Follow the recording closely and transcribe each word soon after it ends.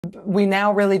We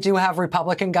now really do have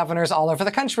Republican governors all over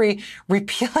the country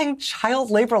repealing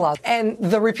child labor laws. And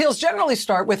the repeals generally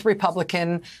start with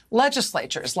Republican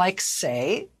legislatures, like,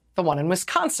 say, the one in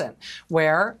Wisconsin,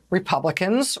 where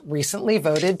Republicans recently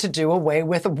voted to do away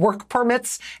with work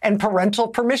permits and parental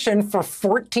permission for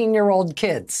 14-year-old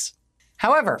kids.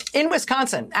 However, in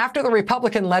Wisconsin, after the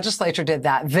Republican legislature did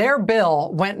that, their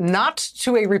bill went not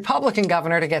to a Republican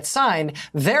governor to get signed.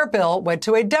 Their bill went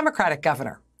to a Democratic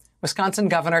governor, Wisconsin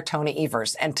Governor Tony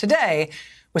Evers. And today,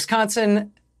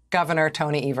 Wisconsin Governor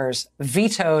Tony Evers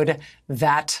vetoed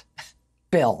that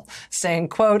bill, saying,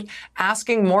 quote,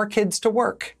 asking more kids to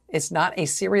work is not a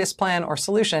serious plan or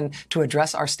solution to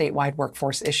address our statewide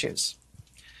workforce issues.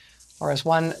 Or as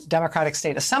one Democratic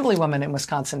state assemblywoman in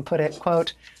Wisconsin put it,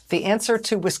 quote, the answer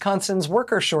to Wisconsin's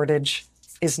worker shortage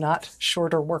is not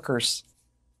shorter workers.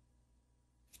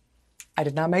 I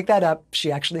did not make that up.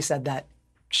 She actually said that.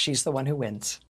 She's the one who wins.